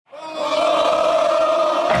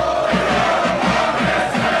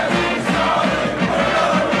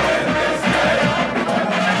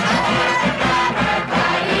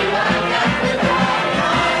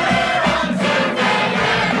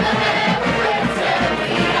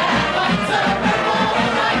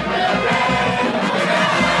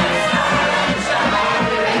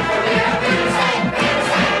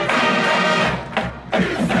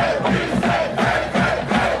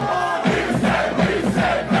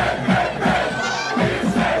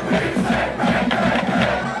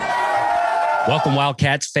welcome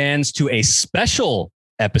Wildcats fans to a special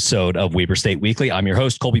episode of Weber State Weekly. I'm your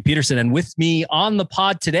host, Colby Peterson, and with me on the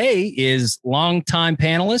pod today is longtime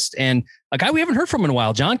panelist and a guy we haven't heard from in a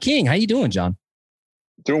while, John King. How you doing, John?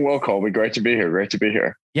 Doing well, Colby. Great to be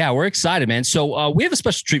here. Yeah, we're excited, man. So we have a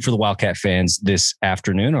special treat for the Wildcat fans this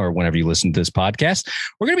afternoon or whenever you listen to this podcast.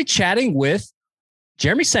 We're going to be chatting with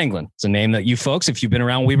Jeremy Senglin. It's a name that you folks, if you've been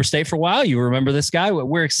around Weber State for a while, you remember this guy.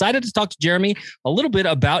 We're excited to talk to Jeremy a little bit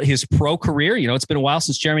about his pro career. You know, it's been a while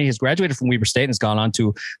since Jeremy has graduated from Weber State and has gone on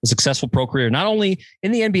to a successful pro career, not only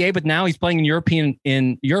in the NBA, but now he's playing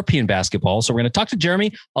in European basketball. So we're going to talk to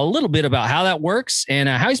Jeremy a little bit about how that works and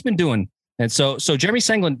how he's been doing. And so Jeremy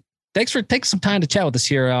Senglin, thanks for taking some time to chat with us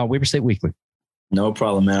here on Weber State Weekly. No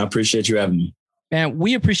problem, man. I appreciate you having me. Man,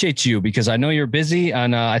 we appreciate you because I know you're busy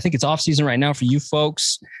and I think it's off season right now for you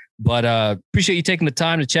folks, but appreciate you taking the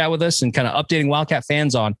time to chat with us and kind of updating Wildcat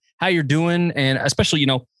fans on how you're doing. And especially, you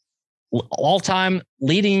know, all time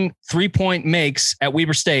leading 3-point makes at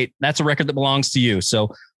Weber State. That's a record that belongs to you.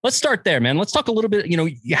 So let's start there, man. Let's talk a little bit. You know,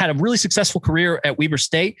 you had a really successful career at Weber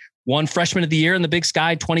State, won Freshman of the Year in the Big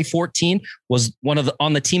Sky 2014, was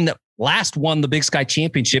on the team that last won the Big Sky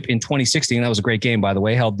Championship in 2016. That was a great game, by the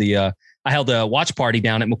way. I held a watch party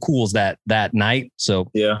down at McCool's that night.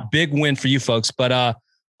 So yeah, big win for you folks, but a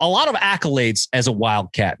lot of accolades as a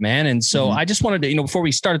Wildcat, man. And so I just wanted to, you know, before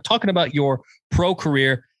we started talking about your pro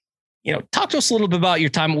career, you know, talk to us a little bit about your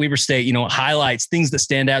time at Weber State, you know, highlights, things that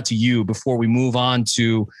stand out to you before we move on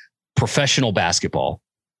to professional basketball.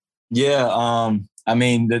 Yeah. I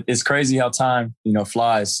mean, it's crazy how time, you know,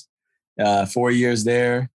 flies. 4 years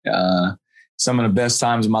there, some of the best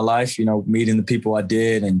times of my life, you know, meeting the people I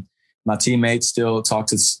did, and my teammates still talk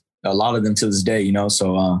to a lot of them to this day, you know,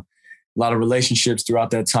 so a lot of relationships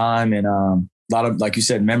throughout that time, and a lot of, like you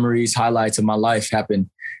said, memories, highlights of my life happened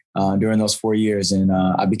during those 4 years. And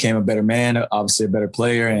I became a better man, obviously a better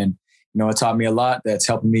player. And, you know, it taught me a lot that's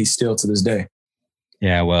helping me still to this day.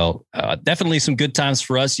 Yeah, well, definitely some good times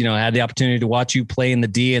for us. You know, I had the opportunity to watch you play in the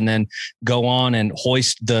D and then go on and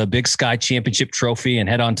hoist the Big Sky Championship trophy and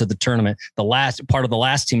head on to the tournament, the last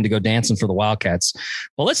team to go dancing for the Wildcats.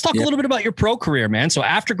 Well, let's talk a little bit about your pro career, man. So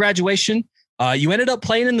after graduation, you ended up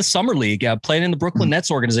playing in the summer league, playing in the Brooklyn Nets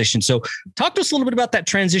organization. So talk to us a little bit about that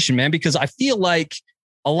transition, man, because I feel like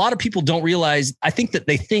a lot of people don't realize, I think that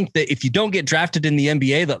they think that if you don't get drafted in the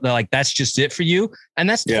NBA, that they're like, that's just it for you. And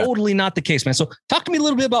that's totally not the case, man. So talk to me a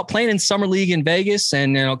little bit about playing in summer league in Vegas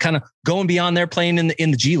and, you know, kind of going beyond there, playing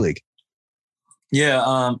in the G League. Yeah.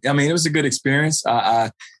 I mean, it was a good experience.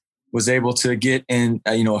 I was able to get in,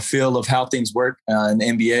 you know, a feel of how things work in the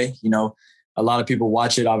NBA. You know, a lot of people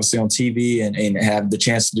watch it obviously on TV and have the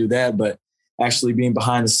chance to do that, but actually being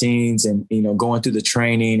behind the scenes and, you know, going through the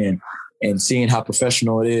training and seeing how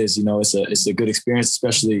professional it is, you know, it's a good experience,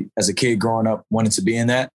 especially as a kid growing up wanting to be in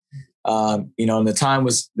that. You know, and the time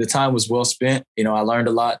was well spent. You know, I learned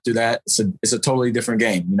a lot through that. It's a totally different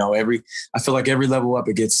game. You know, I feel like every level up,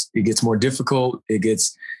 it gets more difficult. It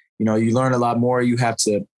gets, you know, you learn a lot more. You have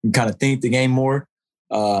to kind of think the game more.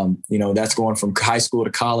 You know, that's going from high school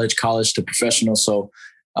to college to professional. So,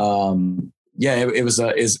 yeah,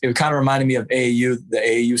 it kind of reminded me of AAU, the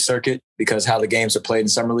AAU circuit, because how the games are played in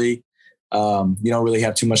summer league. You don't really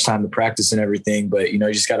have too much time to practice and everything, but, you know,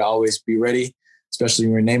 you just got to always be ready, especially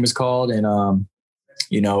when your name is called. And,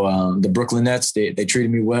 you know, the Brooklyn Nets, they treated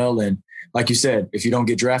me well. And like you said, if you don't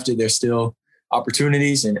get drafted, there's still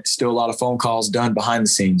opportunities and still a lot of phone calls done behind the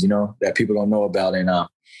scenes, you know, that people don't know about. And a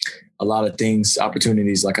lot of things,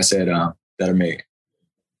 opportunities, like I said, that are made.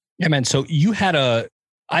 Yeah, man. So you had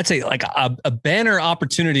I'd say like a banner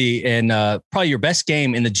opportunity, and probably your best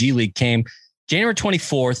game in the G League came January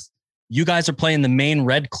 24th. You guys are playing the Maine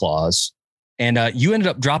Red Claws, and you ended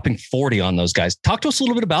up dropping 40 on those guys. Talk to us a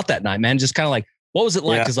little bit about that night, man. Just kind of like, what was it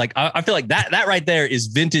like? Because like I feel like that right there is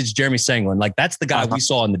vintage Jeremy Senglin. Like that's the guy we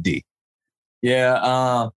saw in the D.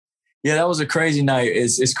 Yeah, that was a crazy night.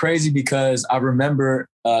 It's crazy because I remember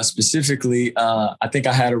specifically, I think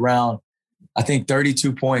I had around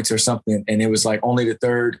 32 points or something, and it was like only the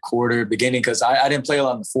third quarter beginning because I didn't play a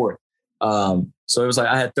lot in the fourth. So it was like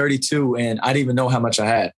I had 32, and I didn't even know how much I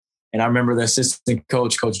had. And I remember the assistant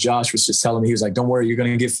coach, Coach Josh, was just telling me, he was like, don't worry, you're going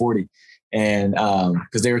to get 40. And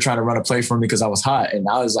because they were trying to run a play for me because I was hot. And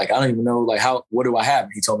I was like, I don't even know, like, what do I have?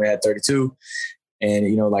 And he told me I had 32. And,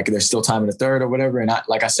 you know, like there's still time in the third or whatever. And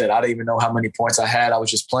like I said, I didn't even know how many points I had. I was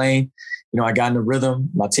just playing. You know, I got in the rhythm.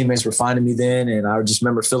 My teammates were finding me then. And I just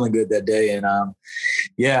remember feeling good that day. And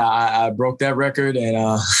I broke that record.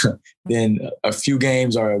 And then a few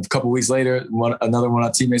games or a couple of weeks later, another one of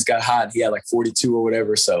our teammates got hot. He had like 42 or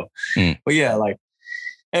whatever. So, but yeah, like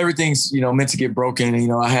everything's, meant to get broken.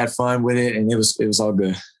 And, I had fun with it, and it was all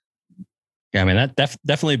good. Yeah, I mean, that's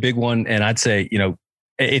definitely a big one. And I'd say,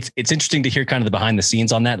 it's interesting to hear kind of the behind the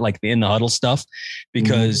scenes on that, like the in the huddle stuff,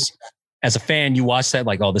 because as a fan, you watch that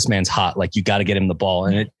like, oh, this man's hot. Like you got to get him the ball.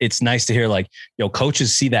 And it's nice to hear like,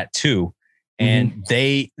 coaches see that too. And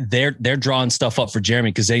they're drawing stuff up for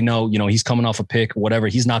Jeremy because they know, he's coming off a pick, whatever.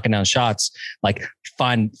 He's knocking down shots. Like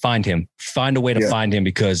find him, find a way to find him,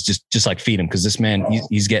 because just like feed him, because this man,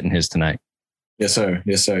 he's getting his tonight. Yes, sir.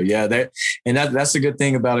 Yes, sir. Yeah. That's the good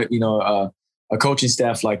thing about it. A coaching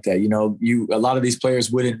staff like that, a lot of these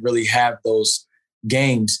players wouldn't really have those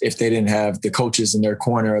games if they didn't have the coaches in their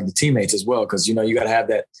corner or the teammates as well. Cause you got to have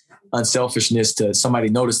that unselfishness to somebody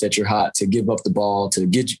notice that you're hot, to give up the ball, to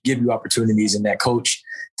give you opportunities, and that coach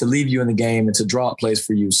to leave you in the game and to draw up plays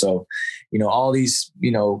for you. So, all these,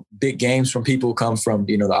 big games from people come from,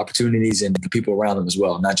 the opportunities and the people around them as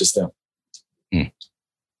well, not just them.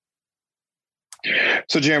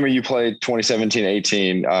 So Jeremy, you played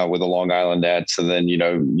 2017-18 with the Long Island Nets, and then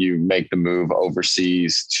you make the move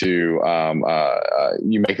overseas to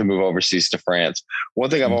France. One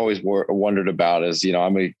thing I've always wondered about is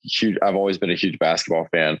I've always been a huge basketball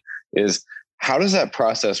fan. Is how does that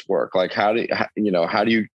process work? Like how do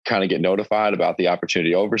you kind of get notified about the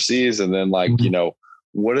opportunity overseas, and then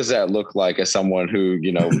what does that look like as someone who,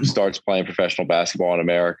 starts playing professional basketball in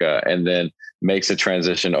America and then makes a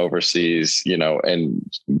transition overseas,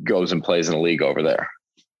 and goes and plays in a league over there?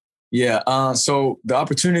 Yeah. So the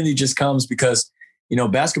opportunity just comes because,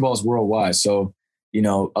 basketball is worldwide. So,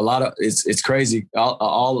 a lot of, it's crazy. A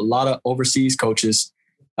lot of overseas coaches,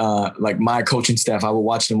 like my coaching staff, I would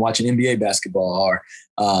watch them watching NBA basketball or,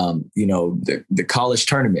 the college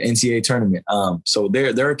tournament, NCAA tournament. So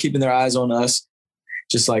they're keeping their eyes on us,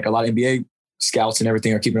 just like a lot of NBA scouts and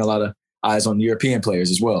everything are keeping a lot of eyes on European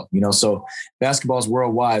players as well. So basketball is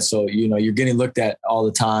worldwide. So, you're getting looked at all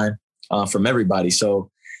the time from everybody.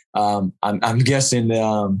 So I'm guessing,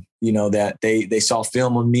 that they saw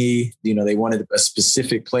film on me. They wanted a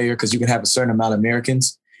specific player because you can have a certain amount of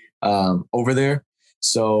Americans over there.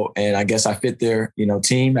 So, and I guess I fit their,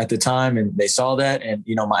 team at the time, and they saw that. And,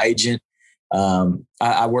 my agent,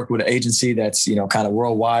 I work with an agency that's, kind of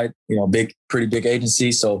worldwide, pretty big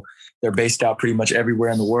agency. So they're based out pretty much everywhere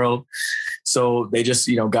in the world. So they just,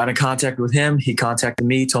 got in contact with him. He contacted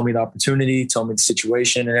me, told me the opportunity, told me the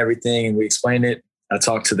situation and everything. And we explained it. I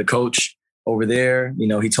talked to the coach over there.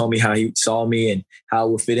 He told me how he saw me and how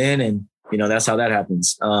it would fit in. And, that's how that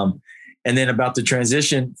happens. And then about the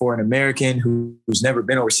transition for an American who's never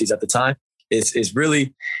been overseas at the time, it's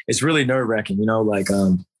really nerve wracking,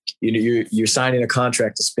 you're signing a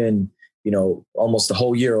contract to spend, almost the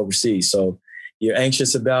whole year overseas. So you're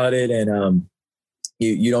anxious about it, and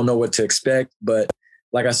you don't know what to expect. But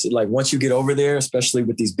like I said, once you get over there, especially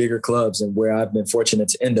with these bigger clubs and where I've been fortunate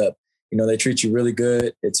to end up, they treat you really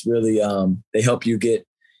good. It's really, they help you get,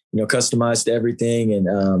 customized to everything.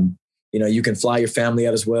 And, you can fly your family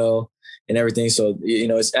out as well and everything. So,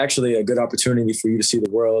 it's actually a good opportunity for you to see the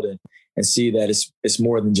world and see that it's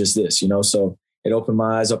more than just this, so it opened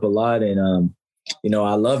my eyes up a lot. And,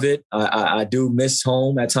 I love it. I do miss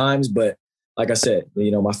home at times, but like I said,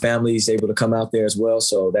 my family is able to come out there as well.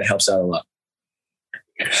 So that helps out a lot.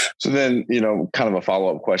 So then, kind of a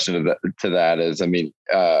follow-up question to that is,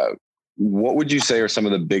 what would you say are some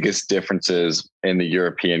of the biggest differences in the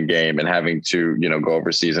European game and having to, go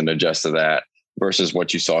overseas and adjust to that versus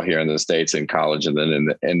what you saw here in the States in college and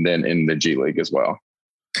then in the G League as well?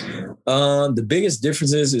 The biggest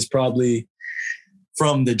differences is probably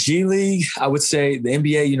from the G League. I would say the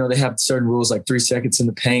NBA, they have certain rules like 3 seconds in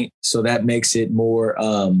the paint. So that makes it more,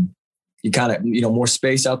 you kind of, more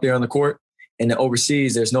space out there on the court. And the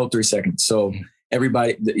overseas, there's no 3 seconds. So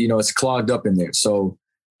everybody, it's clogged up in there. So,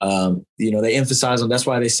 they emphasize on, that's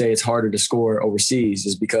why they say it's harder to score overseas,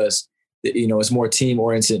 is because, it's more team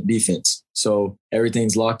oriented defense. So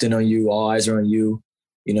everything's locked in on you. All eyes are on you.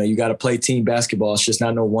 You got to play team basketball. It's just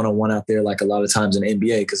not no one-on-one out there like a lot of times in the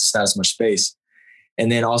NBA because it's not as much space.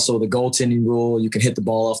 And then also the goaltending rule, you can hit the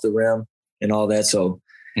ball off the rim and all that. So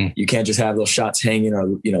you can't just have those shots hanging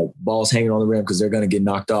or, balls hanging on the rim because they're going to get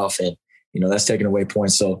knocked off. And, that's taking away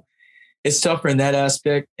points. So it's tougher in that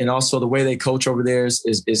aspect. And also the way they coach over there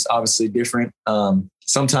is obviously different.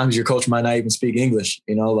 Sometimes your coach might not even speak English,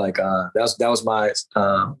 that was my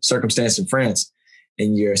circumstance in France,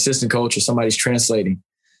 and your assistant coach or somebody's translating.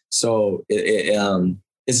 So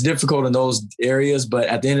it's difficult in those areas, but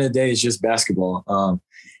at the end of the day, it's just basketball.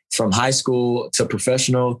 From high school to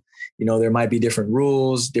professional, there might be different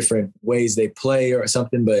rules, different ways they play or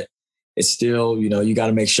something, but it's still, you got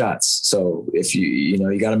to make shots. So if you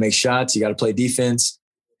got to make shots, you got to play defense.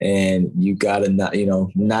 and you got to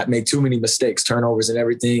not make too many mistakes, turnovers and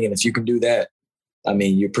everything. And if you can do that, I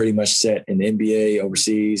mean, you're pretty much set in the NBA,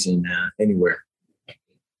 overseas, and anywhere.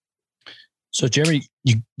 So, Jeremy,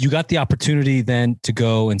 you got the opportunity then to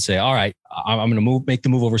go and say, all right, I'm going to make the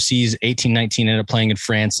move overseas. 18, 19, ended up playing in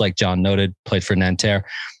France, like John noted, played for Nanterre.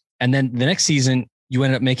 And then the next season, you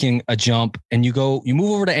ended up making a jump and you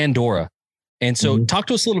move over to Andorra. And so talk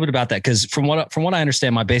to us a little bit about that. Because from what I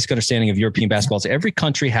understand, my basic understanding of European basketball is every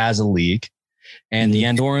country has a league. And the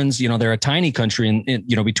Andorrans, they're a tiny country in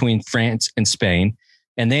between France and Spain.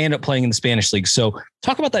 And they end up playing in the Spanish league. So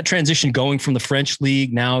talk about that transition going from the French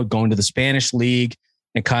league, now going to the Spanish league,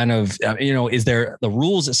 and kind of, is there the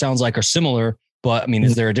rules, it sounds like, are similar, but I mean,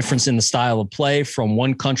 is there a difference in the style of play from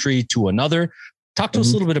one country to another? Talk to us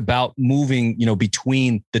a little bit about moving,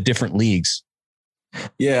 between the different leagues.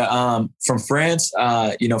 Yeah. From France,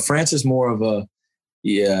 France is more of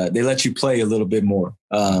they let you play a little bit more.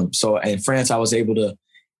 So in France, I was able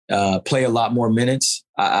to play a lot more minutes.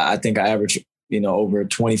 I think I averaged, over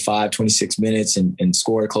 25, 26 minutes and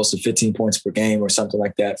scored close to 15 points per game or something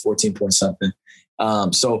like that, 14 point something.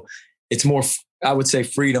 So it's more, I would say,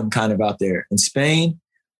 freedom kind of out there. In Spain,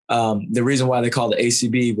 the reason why they call the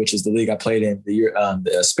ACB, which is the league I played in,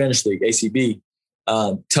 the Spanish league, ACB,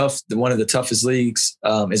 one of the toughest leagues,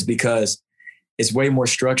 is because it's way more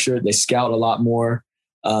structured. They scout a lot more.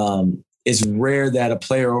 It's rare that a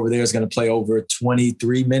player over there is going to play over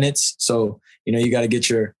 23 minutes. So, you got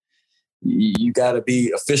to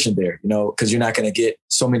be efficient there, because you're not going to get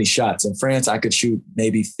so many shots. In France, I could shoot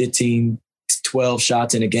maybe 15, 12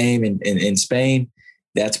 shots in a game. In Spain,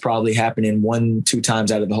 that's probably happening 1-2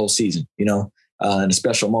 times out of the whole season, in a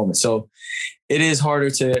special moment. So it is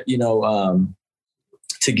harder to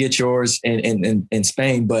get yours in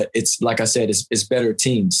Spain, but it's, like I said, it's better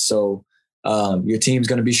teams. So your team's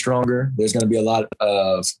going to be stronger. There's going to be a lot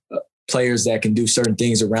of players that can do certain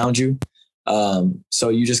things around you. So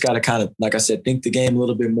you just got to kind of, like I said, think the game a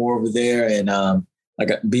little bit more over there and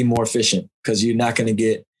be more efficient, because you're not going to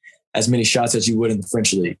get as many shots as you would in the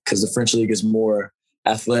French league, because the French league is more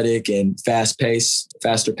athletic and faster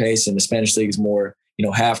pace, and the Spanish league is more,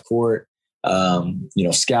 half court,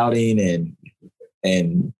 scouting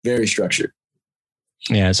and very structured.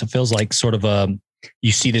 Yeah. So it feels like sort of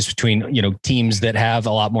you see this between, teams that have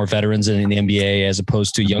a lot more veterans in the NBA as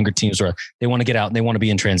opposed to younger teams where they want to get out and they want to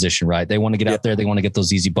be in transition, right? They want to get out there. They want to get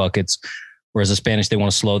those easy buckets. Whereas the Spanish, they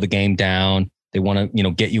want to slow the game down. They want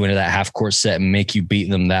to, get you into that half court set and make you beat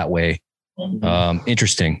them that way.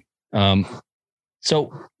 Interesting.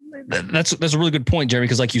 So that's a really good point, Jeremy,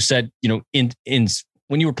 because like you said, in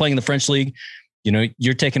when you were playing in the French league,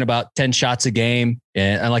 you're taking about 10 shots a game.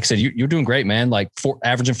 And like I said, you're doing great, man, like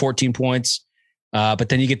averaging 14 points. But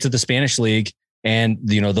then you get to the Spanish league and,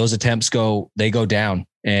 those attempts go down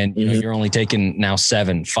and, you're only taking now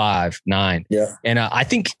 7, 5, 9. Yeah. And I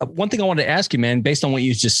think one thing I wanted to ask you, man, based on what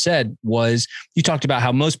you just said, was you talked about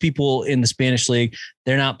how most people in the Spanish league,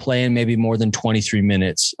 they're not playing maybe more than 23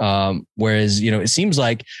 minutes. Whereas, it seems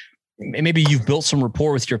like maybe you've built some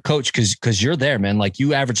rapport with your coach because you're there, man. Like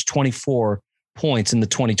you averaged 24 points in the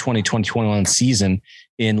 2020-2021 season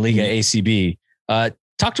in Liga ACB.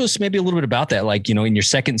 Talk to us maybe a little bit about that, like, in your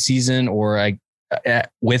second season or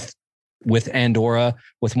with Andorra,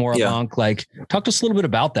 with Morabanc, like talk to us a little bit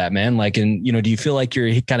about that, man. Like, and, do you feel like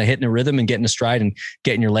you're kind of hitting a rhythm and getting a stride and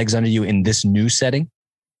getting your legs under you in this new setting?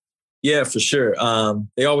 Yeah, for sure.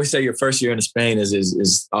 They always say your first year in Spain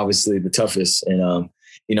is obviously the toughest. And,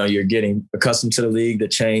 you're getting accustomed to the league, the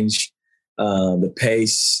change, the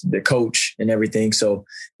pace, the coach and everything. So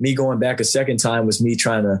me going back a second time was me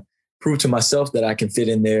trying to prove to myself that I can fit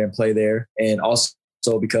in there and play there. And also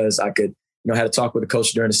because I could, had a talk with the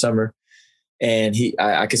coach during the summer and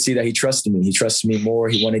I could see that he trusted me. He trusted me more.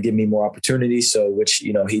 He wanted to give me more opportunities. So, which,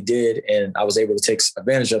 he did. And I was able to take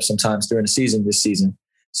advantage of sometimes during the season this season.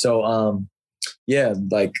 So,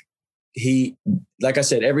 like I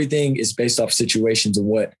said, everything is based off situations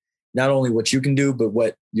and not only what you can do, but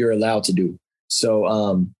what you're allowed to do.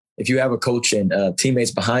 So, if you have a coach and teammates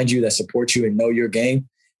behind you that support you and know your game,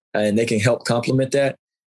 and they can help complement that,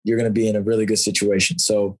 you're going to be in a really good situation.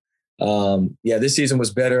 So, this season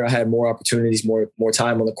was better. I had more opportunities, more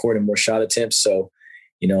time on the court and more shot attempts. So,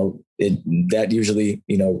 that usually,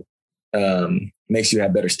 makes you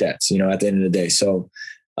have better stats, at the end of the day. So,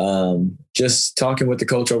 just talking with the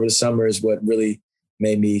coach over the summer is what really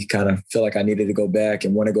made me kind of feel like I needed to go back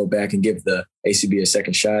and want to go back and give the ACB a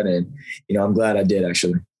second shot. And, I'm glad I did,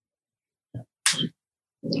 actually.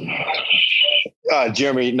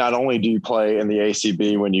 Jeremy, not only do you play in the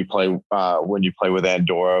ACB when you play with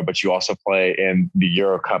Andorra, but you also play in the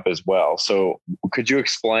Euro Cup as well. So could you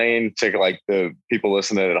explain to like the people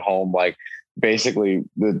listening at home, like basically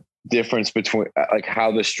the difference between like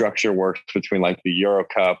how the structure works between like the Euro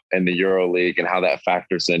Cup and the Euro League and how that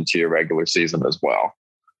factors into your regular season as well?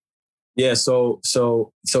 Yeah. So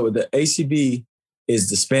the ACB is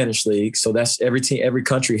the Spanish league. So that's every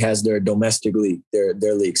country has their domestic league, their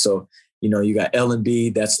league. So, you know, you got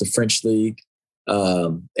LNB, that's the French league.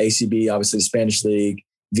 ACB, obviously the Spanish league.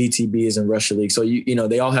 VTB is in Russia league. So, you know,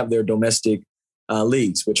 they all have their domestic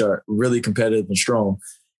leagues, which are really competitive and strong.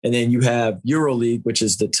 And then you have Euro League, which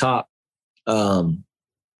is the top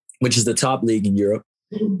league in Europe.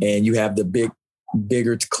 And you have the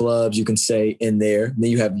bigger clubs, you can say, in there. And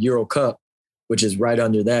then you have Euro Cup, which is right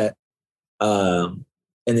under that. And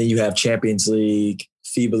then you have Champions League,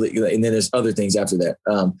 FIBA League, and then there's other things after that.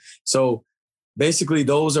 So basically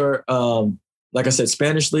those are, like I said,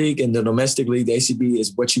 Spanish League and the domestic league. The ACB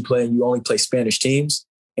is what you play, and you only play Spanish teams.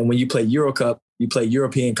 And when you play Euro Cup, you play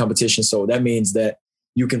European competition. So that means that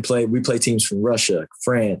we play teams from Russia,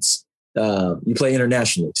 France, you play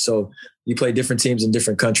internationally. So you play different teams in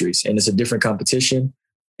different countries, and it's a different competition.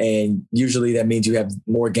 And usually that means you have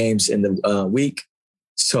more games in the week.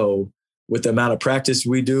 So with the amount of practice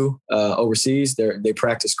we do overseas, they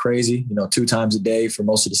practice crazy, 2 times a day for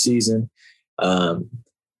most of the season.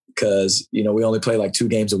 Because, we only play like 2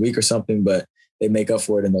 games a week or something, but they make up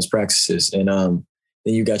for it in those practices. And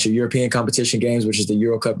then you got your European competition games, which is the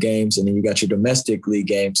Euro Cup games. And then you got your domestic league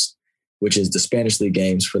games, which is the Spanish league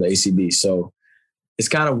games for the ACB. So it's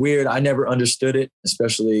kind of weird. I never understood it,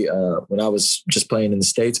 especially when I was just playing in the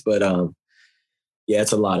States. But yeah,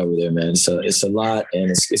 it's a lot over there, man. It's a lot, and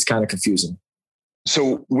it's kind of confusing.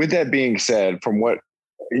 So with that being said,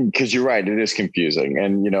 because you're right, it is confusing.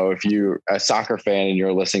 And, if you're a soccer fan and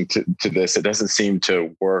you're listening to this, it doesn't seem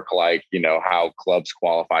to work like, how clubs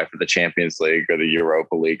qualify for the Champions League or the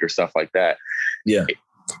Europa League or stuff like that. Yeah.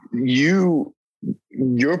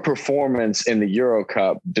 Your performance in the Euro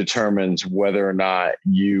Cup determines whether or not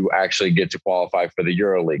you actually get to qualify for the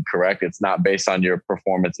Euro League, correct? It's not based on your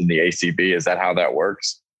performance in the ACB. Is that how that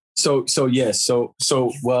works? So yes. So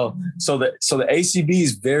the ACB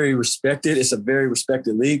is very respected. It's a very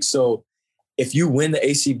respected league. So if you win the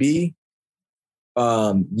ACB,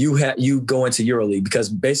 you go into EuroLeague, because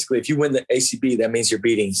basically if you win the ACB, that means you're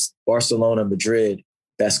beating Barcelona, Madrid.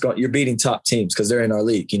 You're beating top teams because they're in our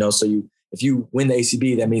league. So if you win the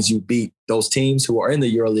ACB, that means you beat those teams who are in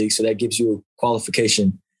the EuroLeague. So that gives you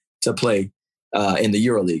qualification to play in the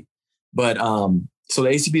EuroLeague. But so the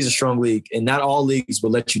ACB is a strong league, and not all leagues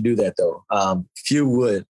will let you do that, though. Few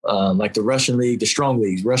would, like the Russian league, the strong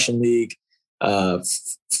leagues, Russian league,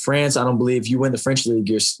 France. I don't believe if you win the French league,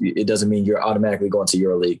 it doesn't mean you're automatically going to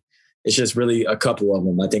EuroLeague. It's just really a couple of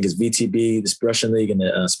them. I think it's VTB, the Russian league, and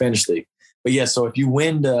the Spanish league. But yeah, so if you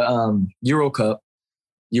win the Euro Cup,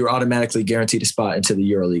 you're automatically guaranteed a spot into the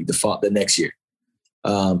EuroLeague the next year.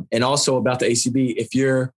 And also about the ACB, if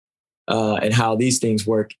you're and how these things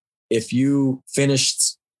work. If you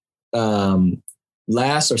finished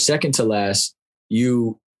last or second to last,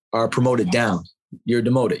 you are promoted down. You're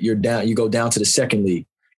demoted. You're down. You go down to the second league,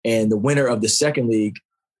 and the winner of the second league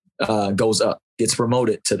goes up, gets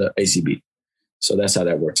promoted to the ACB. So that's how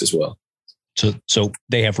that works as well. So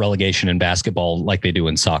they have relegation in basketball like they do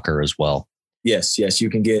in soccer as well. Yes. You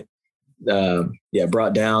can get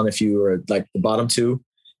brought down if you were like the bottom 2,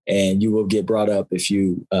 and you will get brought up if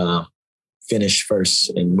you finish first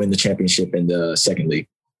and win the championship in the second league.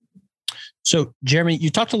 So, Jeremy, you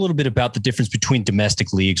talked a little bit about the difference between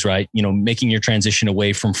domestic leagues, right? Making your transition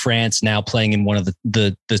away from France, now playing in one of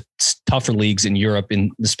the tougher leagues in Europe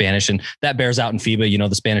in the Spanish, and that bears out in FIBA.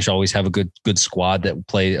 The Spanish always have a good squad that will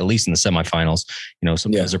play at least in the semifinals.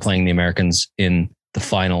 Sometimes they're playing the Americans in the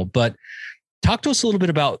final, but talk to us a little bit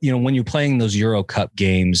about, when you're playing those Euro Cup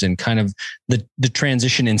games and kind of the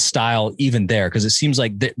transition in style even there, because it seems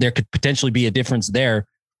like there could potentially be a difference there,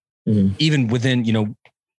 even within,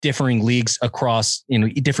 differing leagues across,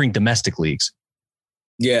 differing domestic leagues.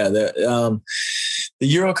 Yeah. The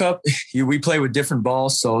Euro Cup, we play with different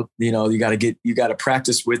balls. So, you got to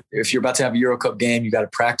practice with, if you're about to have a Euro Cup game, you got to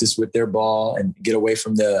practice with their ball and get away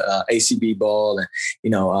from the ACB ball. And,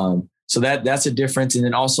 so that's a difference. And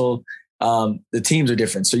then also, the teams are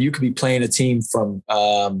different. So you could be playing a team from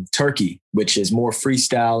Turkey, which is more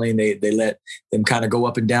freestyling. They let them kind of go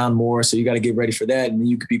up and down more. So you got to get ready for that. And then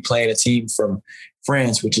you could be playing a team from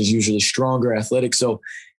France, which is usually stronger, athletic. So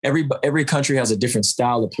every country has a different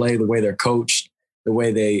style to play, the way they're coached, the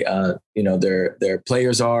way they, their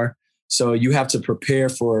players are. So you have to prepare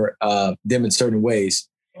for them in certain ways.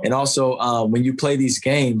 And also when you play these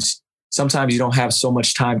games, sometimes you don't have so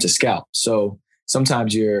much time to scout. So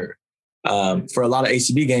sometimes you're, for a lot of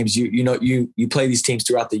ACB games, you play these teams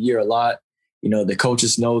throughout the year a lot. The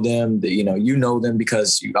coaches know them, you know them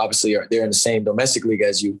because you obviously they're in the same domestic league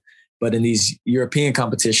as you. But in these European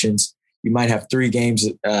competitions, you might have 3 games,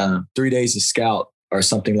 3 days to scout or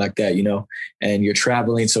something like that, and you're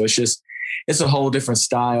traveling. So it's a whole different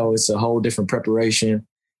style. It's a whole different preparation.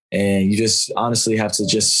 And you just honestly have to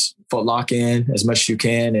just lock in as much as you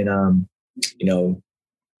can and,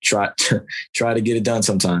 try to get it done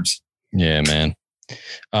sometimes. Yeah, man.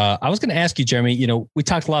 I was going to ask you, Jeremy, we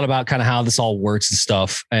talked a lot about kind of how this all works and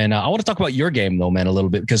stuff. And I want to talk about your game though, man, a little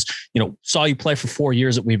bit, because, saw you play for 4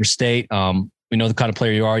 years at Weber State. We know the kind of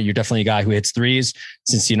player you are. You're definitely a guy who hits threes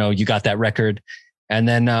since, you got that record. And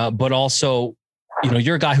then, but also,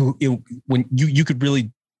 you're a guy who, when you could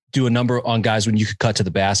really do a number on guys when you could cut to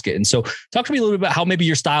the basket. And so talk to me a little bit about how maybe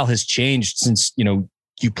your style has changed since,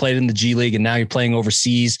 you played in the G League and now you're playing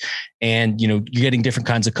overseas and, you're getting different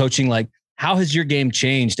kinds of coaching. Like, how has your game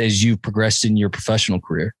changed as you progressed in your professional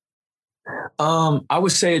career? I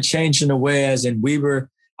would say it changed in a way as in Weber,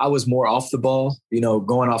 I was more off the ball,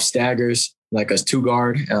 going off staggers, like a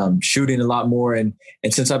 2-guard, shooting a lot more. And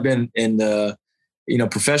since I've been in the,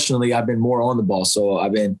 professionally, I've been more on the ball. So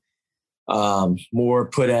I've been more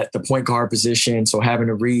put at the point guard position. So having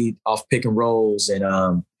to read off pick and rolls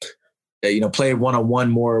and, play one-on-one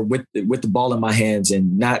more with the ball in my hands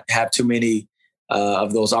and not have too many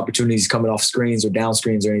of those opportunities coming off screens or down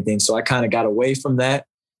screens or anything. So I kind of got away from that,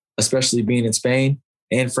 especially being in Spain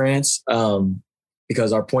and France,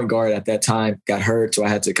 because our point guard at that time got hurt. So I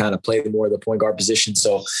had to kind of play more of the point guard position.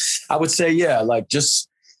 So I would say, just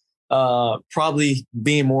probably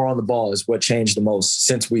being more on the ball is what changed the most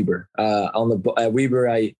since Weber. At Weber,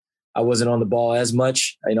 I wasn't on the ball as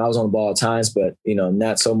much. I was on the ball at times, but,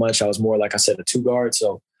 not so much. I was more, like I said, a 2-guard.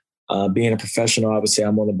 So being a professional, I would say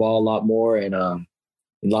I'm on the ball a lot more and a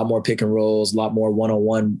lot more pick and rolls, a lot more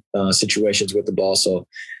one-on-one situations with the ball. So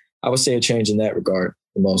I would say a change in that regard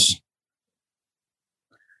the most.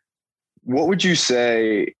 What would you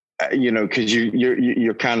say, because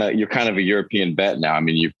you're kind of a European vet now. I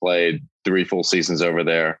mean, you've played 3 full seasons over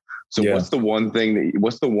there. So yeah. What's the one thing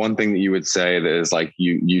that you would say that is like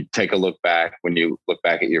you take a look back when you look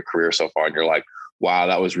back at your career so far and you're like, wow,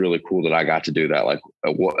 that was really cool that I got to do that. Like,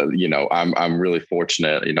 I'm really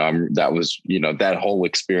fortunate, that whole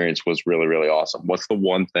experience was really, really awesome. What's the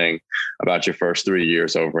one thing about your first 3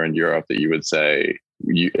 years over in Europe that you would say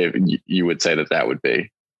you would say that would be?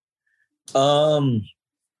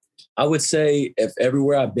 I would say if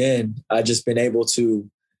everywhere I've been, I've just been able to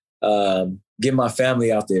get my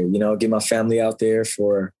family out there,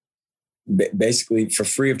 for basically for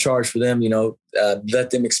free of charge for them,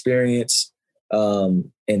 let them experience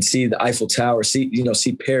and see the Eiffel Tower, see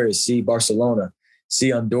Paris, see Barcelona,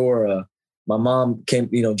 see Andorra. My mom came,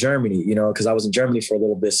 Germany, because I was in Germany for a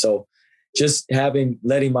little bit. So just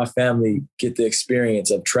letting my family get the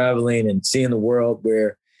experience of traveling and seeing the world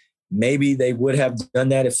where maybe they would have done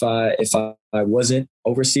that if I wasn't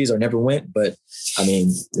overseas or never went. But I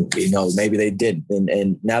mean, maybe they did.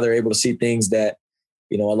 And now they're able to see things that,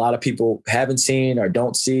 a lot of people haven't seen or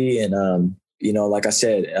don't see. And, like I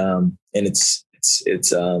said, and it's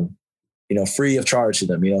free of charge to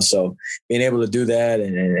them, so being able to do that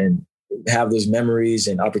and have those memories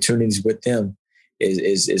and opportunities with them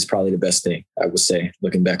is probably the best thing, I would say,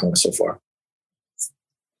 looking back on it so far.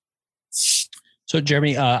 So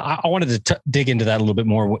Jeremy, I wanted to dig into that a little bit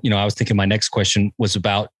more. I was thinking my next question was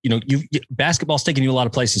about, basketball's taking you a lot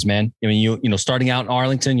of places, man. I mean, starting out in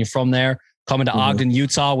Arlington, you're from there, coming to Ogden,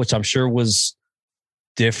 Utah, which I'm sure was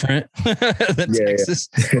different than Texas.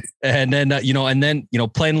 And then,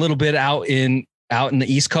 playing a little bit out in the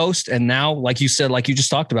East Coast. And now, like you said, like you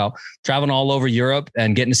just talked about, traveling all over Europe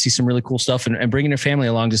and getting to see some really cool stuff and bringing your family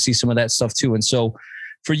along to see some of that stuff too. And so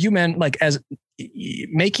for you, man, like as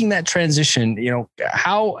making that transition,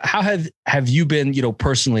 how have you been,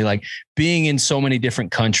 personally, like being in so many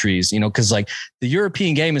different countries, cause like the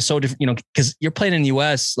European game is so different, cause you're playing in the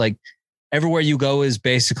US, like everywhere you go is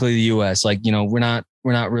basically the US. Like, we're not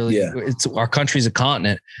really, it's our country's a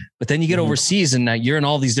continent, but then you get overseas and now you're in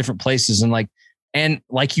all these different places. And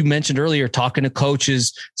like you mentioned earlier, talking to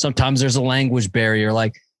coaches, sometimes there's a language barrier.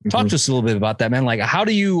 Like, talk to us a little bit about that, man. Like, how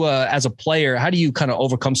do you, as a player, how do you kind of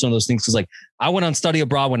overcome some of those things? Cause like I went on study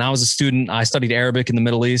abroad when I was a student. I studied Arabic in the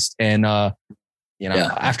Middle East. And,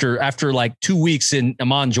 after like 2 weeks in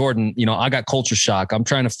Amman, Jordan, I got culture shock. I'm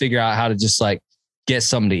trying to figure out how to just like get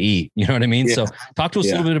something to eat. You know what I mean? Yeah. So talk to us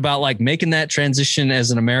a little bit about like making that transition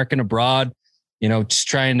as an American abroad, you know, just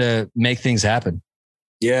trying to make things happen.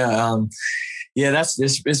 Yeah.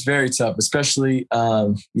 It's very tough, especially,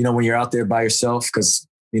 you know, when you're out there by yourself, because,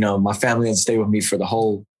 you know, my family didn't stay with me for the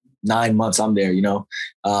whole 9 months I'm there, you know?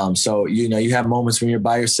 So, you know, you have moments when you're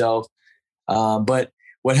by yourself. But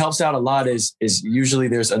what helps out a lot is usually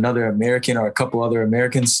there's another American or a couple other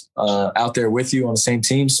Americans out there with you on the same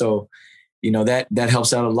team. So, you know, that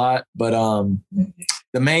helps out a lot. But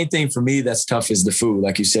the main thing for me that's tough is the food,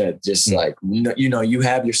 like you said, just like, you know, you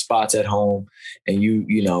have your spots at home and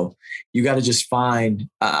you know, you got to just find,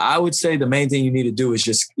 I would say the main thing you need to do is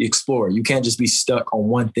just explore. You can't just be stuck on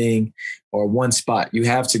one thing or one spot. You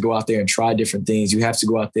have to go out there and try different things. You have to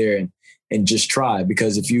go out there and just try,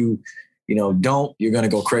 because if you don't, you're going to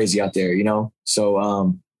go crazy out there, you know?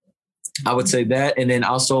 So, I would say that. And then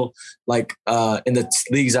also like, in the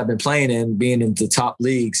leagues I've been playing in, being in the top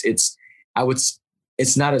leagues, it's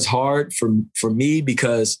not as hard for me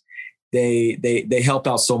because they help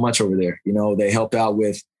out so much over there. You know, they help out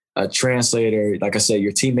with a translator. Like I said,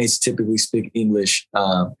 your teammates typically speak English.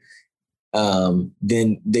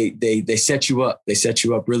 Then they set you up. They set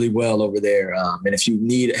you up really well over there. And if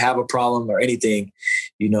you have a problem or anything,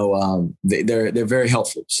 you know, they're very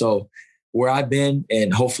helpful. So where I've been,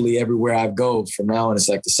 and hopefully everywhere I go from now on, it's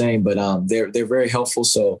like the same, but they're very helpful.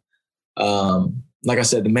 So like I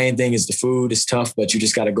said, the main thing is the food is tough, but you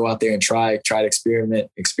just got to go out there and try to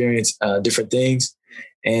experience different things.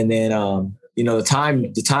 And then, you know,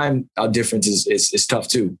 the time difference is tough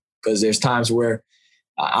too, because there's times where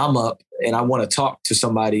I'm up and I want to talk to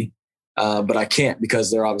somebody, but I can't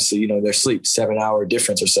because they're obviously, you know, they're asleep, 7-hour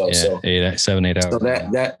difference or so. Yeah, so 7-8 hours.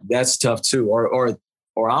 So that's tough too.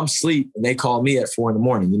 Or I'm asleep and they call me at 4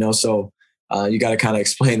 a.m, you know? So you got to kind of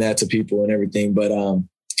explain that to people and everything, but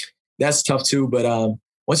that's tough too. But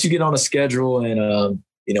once you get on a schedule and,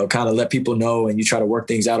 you know, kind of let people know and you try to work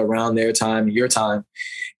things out around their time, your time,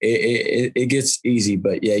 it gets easy.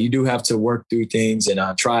 But yeah, you do have to work through things and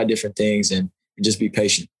try different things and just be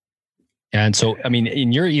patient. And so, I mean,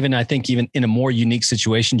 I think even in a more unique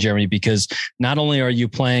situation, Jeremy, because not only are you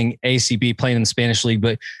playing ACB, playing in the Spanish league,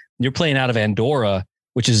 but you're playing out of Andorra,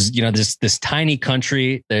 which is, you know, this tiny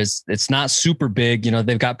country. It's not super big. You know,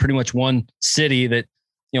 they've got pretty much one city that,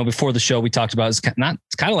 you know, before the show we talked about, it's kind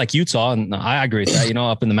of like Utah. And I agree with that, you know,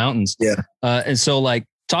 up in the mountains. Yeah. And so like,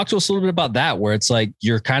 talk to us a little bit about that, where it's like,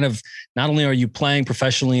 you're kind of, not only are you playing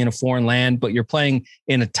professionally in a foreign land, but you're playing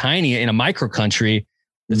in a micro country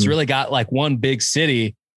that's really got like one big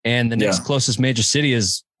city, and the next closest major city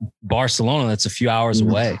is Barcelona. That's a few hours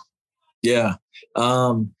away. Yeah.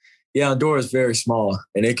 Andorra is very small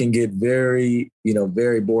and it can get very, you know,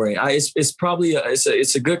 very boring. It's probably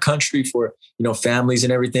it's a good country for, you know, families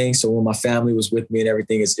and everything. So when my family was with me and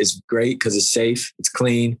everything, it's great because it's safe, it's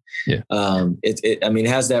clean. Yeah. It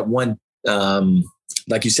has that one,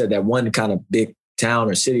 like you said, that one kind of big town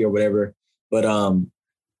or city or whatever, but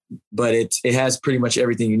it has pretty much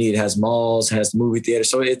everything you need. It has malls, it has movie theater.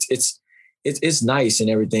 So it's nice and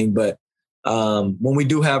everything. But when we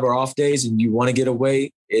do have our off days and you want to get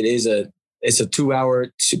away, it's a 2 hour,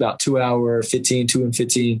 about 2 hour, 15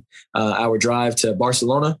 hour drive to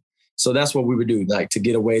Barcelona. So that's what we would do, like to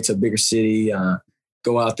get away to a bigger city,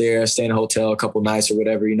 go out there, stay in a hotel a couple nights or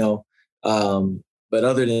whatever, you know. But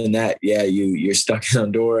other than that, yeah, you're stuck in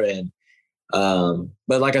Andorra. And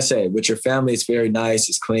but like I said, with your family, it's very nice,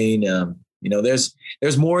 it's clean. You know, there's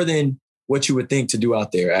more than what you would think to do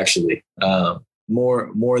out there, actually.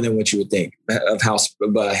 More than what you would think of how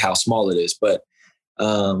small it is. But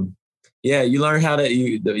yeah, you learn how to.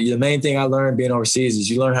 The main thing I learned being overseas is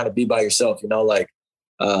you learn how to be by yourself. You know, like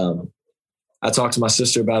I talk to my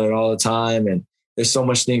sister about it all the time, and there's so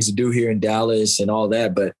much things to do here in Dallas and all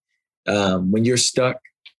that. But when you're stuck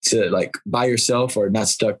to like by yourself, or not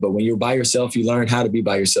stuck, but when you're by yourself, you learn how to be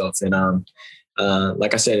by yourself. And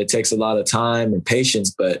like I said, it takes a lot of time and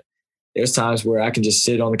patience, but there's times where I can just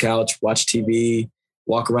sit on the couch, watch TV,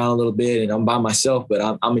 walk around a little bit, and I'm by myself,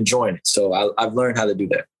 but I'm enjoying it. So I've learned how to do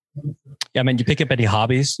that. Yeah, I mean, you pick up any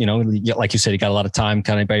hobbies, you know, like you said, you got a lot of time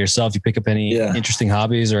kind of by yourself. You pick up any interesting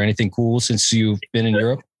hobbies or anything cool since you've been in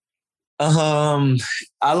Europe?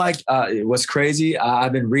 I like, what's crazy.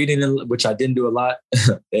 I've been reading, which I didn't do a lot.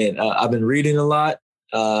 And I've been reading a lot.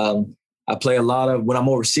 I play a lot of, when I'm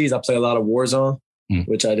overseas, I play a lot of Warzone,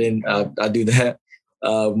 which I didn't, I do that.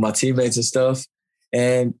 With my teammates and stuff,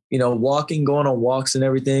 and, you know, going on walks and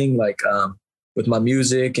everything, like, with my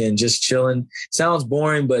music and just chilling. Sounds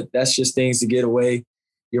boring, but that's just things to get away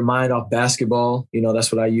your mind off basketball. You know,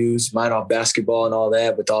 that's what I use, mind off basketball and all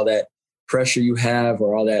that, with all that pressure you have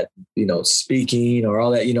or all that, speaking or all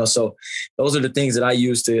that, so those are the things that I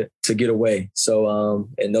use to get away. So,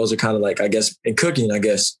 and those are kind of like, I guess, in cooking, I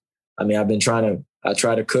guess. I mean, I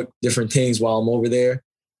try to cook different things while I'm over there.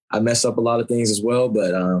 I mess up a lot of things as well,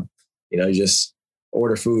 but, you just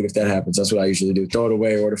order food if that happens. That's what I usually do. Throw it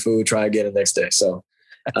away, order food, try again the next day. So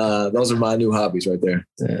those are my new hobbies right there.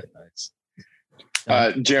 Yeah, nice.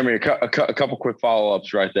 Jeremy, a couple quick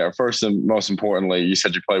follow-ups right there. First and most importantly, you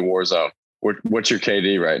said you play Warzone. What's your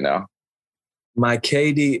KD right now? My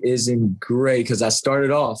KD isn't great because I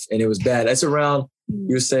started off and it was bad. That's around,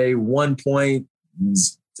 you would say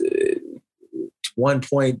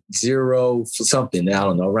 1.0 something. I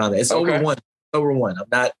don't know, around that. It's okay. Over one.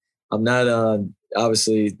 I'm not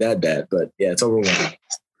obviously that bad, but yeah, it's over one.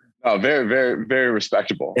 Oh, very, very, very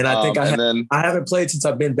respectable. And I think I haven't played since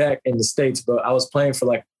I've been back in the States, but I was playing for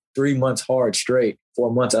like 3 months hard straight,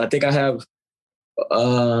 4 months. And I think I have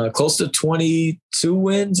close to 22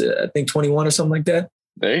 wins. I think 21 or something like that.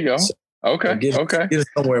 There you go. So, okay. Get it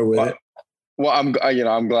somewhere with it. Well, I'm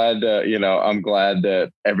glad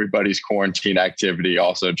that everybody's quarantine activity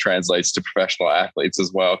also translates to professional athletes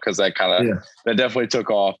as well, because that definitely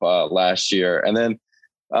took off last year. And then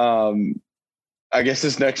I guess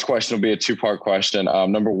this next question will be a 2-part question.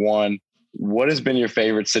 Number one, what has been your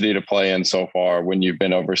favorite city to play in so far when you've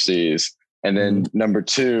been overseas? And then number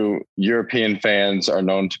two, European fans are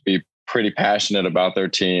known to be pretty passionate about their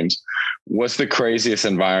teams. What's the craziest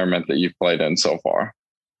environment that you've played in so far?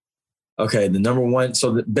 Okay, the number one.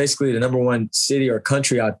 So basically, the number one city or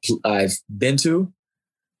country I've been to.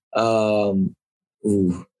 I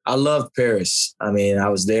love Paris. I mean, I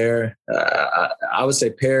was there. I would say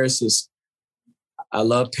Paris is. I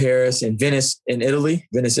love Paris and Venice in Italy.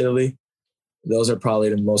 Venice, Italy. Those are probably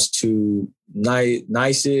the most two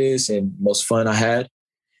nicest and most fun I had.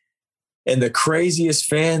 And the craziest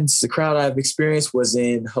fans, the crowd I've experienced was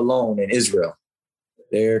in Holon in Israel.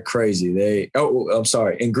 They're crazy.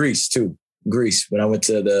 In Greece too. Greece, when I went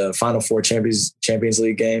to the Final Four Champions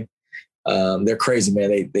League game. They're crazy,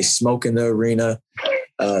 man. They smoke in the arena.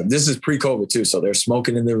 This is pre-COVID too. So they're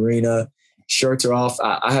smoking in the arena. Shirts are off.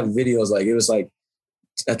 I have videos it was like,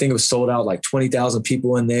 I think it was sold out, like 20,000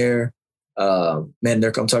 people in there. Man,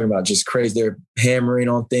 I'm talking about just crazy. They're hammering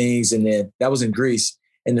on things. And then that was in Greece.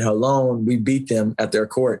 And in Holon, we beat them at their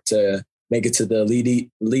court to make it to the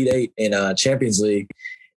Elite Eight in Champions League.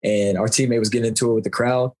 And our teammate was getting into it with the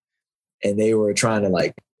crowd. And they were trying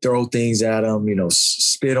to throw things at them,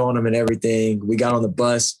 spit on them and everything. We got on the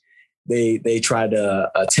bus. They tried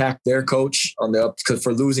to attack their coach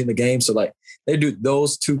for losing the game. So they do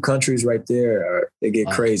those two countries right there. They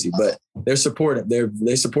get crazy, but they're supportive.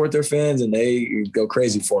 They support their fans and they go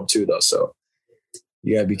crazy for them too, though. So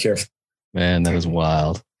you gotta be careful. Man, that was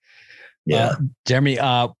wild. Yeah, Jeremy.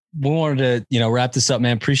 We wanted to, wrap this up,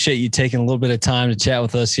 man. Appreciate you taking a little bit of time to chat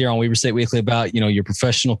with us here on Weber State Weekly about, your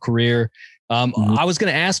professional career. I was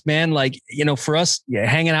going to ask, man, for us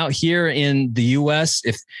hanging out here in the US,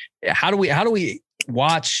 how do we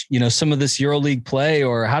watch, some of this EuroLeague play,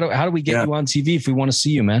 or how do we get you on TV if we want to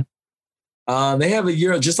see you, man? They have a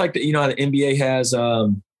Euro, just like the NBA has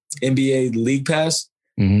NBA League Pass.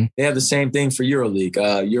 Mm-hmm. They have the same thing for EuroLeague.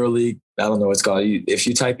 EuroLeague, I don't know what it's called. If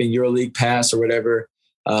you type in EuroLeague Pass or whatever,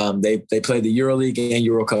 they play the EuroLeague and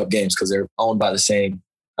Euro Cup games because they're owned by the same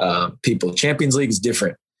people. Champions League is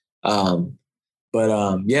different. So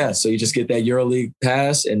you just get that EuroLeague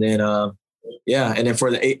pass, and then and then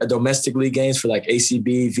for the domestic league games for like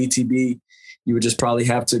ACB, VTB, you would just probably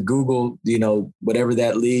have to Google, whatever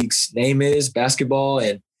that league's name is, basketball,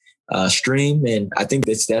 and stream. And I think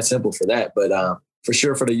it's that simple for that. But for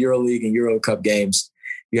sure, for the EuroLeague and Euro Cup games,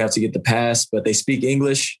 you have to get the pass. But they speak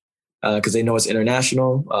English because they know it's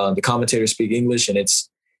international. The commentators speak English, and it's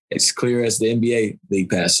clear as the NBA League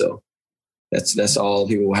Pass. So that's all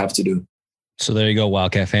people will have to do. So there you go,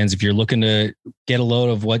 Wildcat fans. If you're looking to get a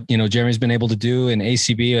load of what, Jeremy's been able to do in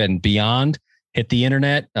ACB and beyond, hit the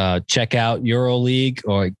internet, check out EuroLeague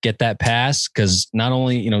or get that pass. Cause not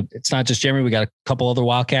only, it's not just Jeremy, we got a couple other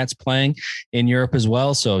Wildcats playing in Europe as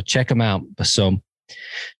well. So check them out. So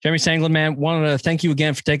Jeremy Sangland, man, wanted to thank you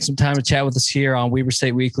again for taking some time to chat with us here on Weber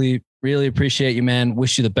State Weekly. Really appreciate you, man.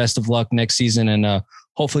 Wish you the best of luck next season. And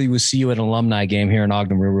hopefully we'll see you at an alumni game here in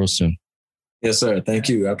Ogden real soon. Yes, sir. Thank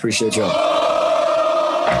you. I appreciate y'all.